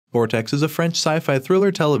Vortex is a French sci-fi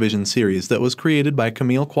thriller television series that was created by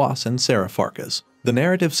Camille Couasse and Farkas. The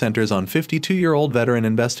narrative centers on 52-year-old veteran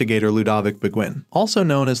investigator Ludovic Béguin, also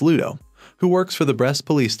known as Ludo, who works for the Brest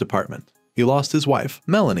police department. He lost his wife,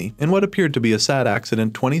 Melanie, in what appeared to be a sad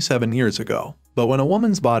accident 27 years ago. But when a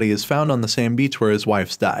woman's body is found on the same beach where his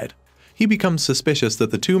wife's died, he becomes suspicious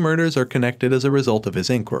that the two murders are connected as a result of his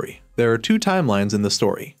inquiry. There are two timelines in the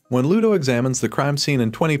story. When Ludo examines the crime scene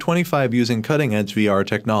in 2025 using cutting-edge VR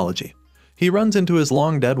technology, he runs into his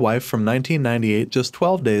long-dead wife from 1998 just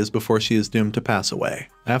 12 days before she is doomed to pass away.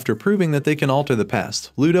 After proving that they can alter the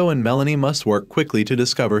past, Ludo and Melanie must work quickly to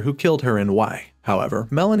discover who killed her and why. However,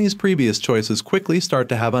 Melanie's previous choices quickly start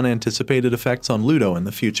to have unanticipated effects on Ludo in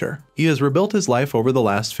the future. He has rebuilt his life over the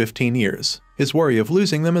last 15 years. His worry of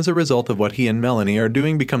losing them as a result of what he and Melanie are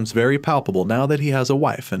doing becomes very palpable now that he has a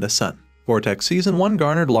wife and a son. Vortex Season 1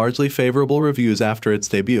 garnered largely favorable reviews after its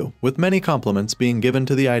debut, with many compliments being given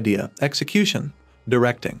to the idea, execution,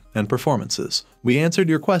 directing, and performances. We answered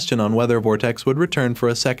your question on whether Vortex would return for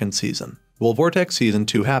a second season. Will Vortex Season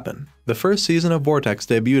 2 happen? The first season of Vortex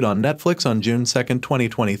debuted on Netflix on June 2,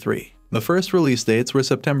 2023. The first release dates were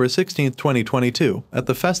September 16, 2022 at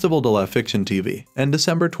the Festival de la Fiction TV and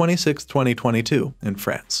December 26, 2022 in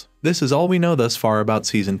France. This is all we know thus far about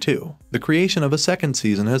Season 2. The creation of a second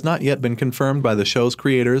season has not yet been confirmed by the show's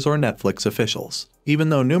creators or Netflix officials. Even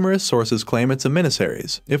though numerous sources claim it's a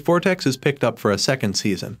miniseries, if Vortex is picked up for a second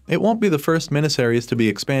season, it won't be the first miniseries to be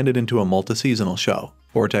expanded into a multi-seasonal show.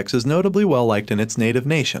 Vortex is notably well liked in its native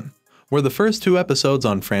nation, where the first two episodes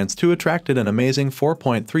on France 2 attracted an amazing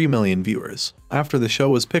 4.3 million viewers. After the show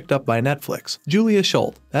was picked up by Netflix, Julia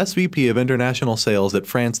Schult, SVP of International Sales at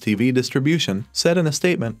France TV Distribution, said in a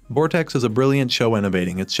statement, "Vortex is a brilliant show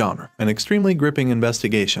innovating its genre, an extremely gripping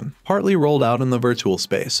investigation, partly rolled out in the virtual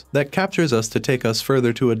space, that captures us to take us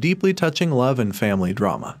further to a deeply touching love and family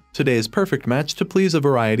drama. Today's perfect match to please a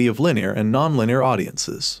variety of linear and non-linear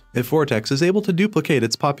audiences." If Vortex is able to duplicate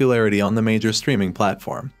its popularity on the major streaming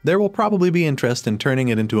platform, there will probably be interest in turning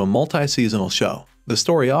it into a multi-seasonal show. The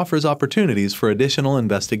story offers opportunities for additional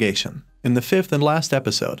investigation. In the fifth and last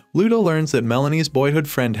episode, Ludo learns that Melanie's boyhood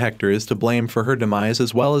friend Hector is to blame for her demise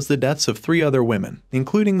as well as the deaths of 3 other women,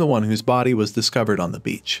 including the one whose body was discovered on the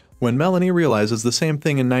beach. When Melanie realizes the same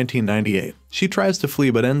thing in 1998, she tries to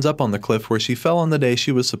flee but ends up on the cliff where she fell on the day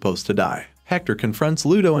she was supposed to die. Hector confronts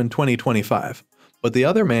Ludo in 2025. But the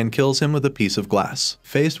other man kills him with a piece of glass.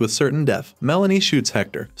 Faced with certain death, Melanie shoots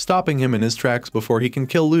Hector, stopping him in his tracks before he can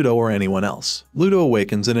kill Ludo or anyone else. Ludo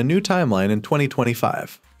awakens in a new timeline in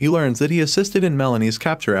 2025. He learns that he assisted in Melanie's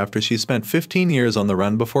capture after she spent 15 years on the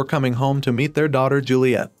run before coming home to meet their daughter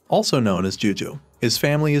Juliette, also known as Juju. His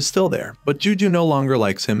family is still there, but Juju no longer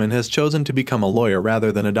likes him and has chosen to become a lawyer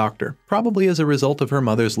rather than a doctor, probably as a result of her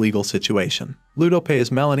mother's legal situation. Ludo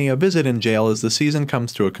pays Melanie a visit in jail as the season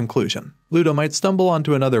comes to a conclusion. Ludo might stumble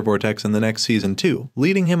onto another Vortex in the next season too,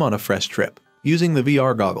 leading him on a fresh trip. Using the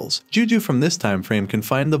VR goggles, Juju from this time frame can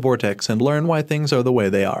find the Vortex and learn why things are the way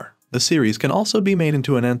they are. The series can also be made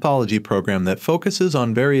into an anthology program that focuses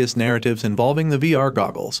on various narratives involving the VR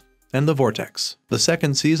goggles and the Vortex. The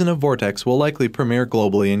second season of Vortex will likely premiere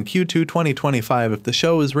globally in Q2 2025 if the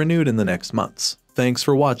show is renewed in the next months. Thanks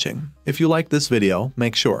for watching. If you liked this video,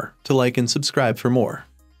 make sure to like and subscribe for more.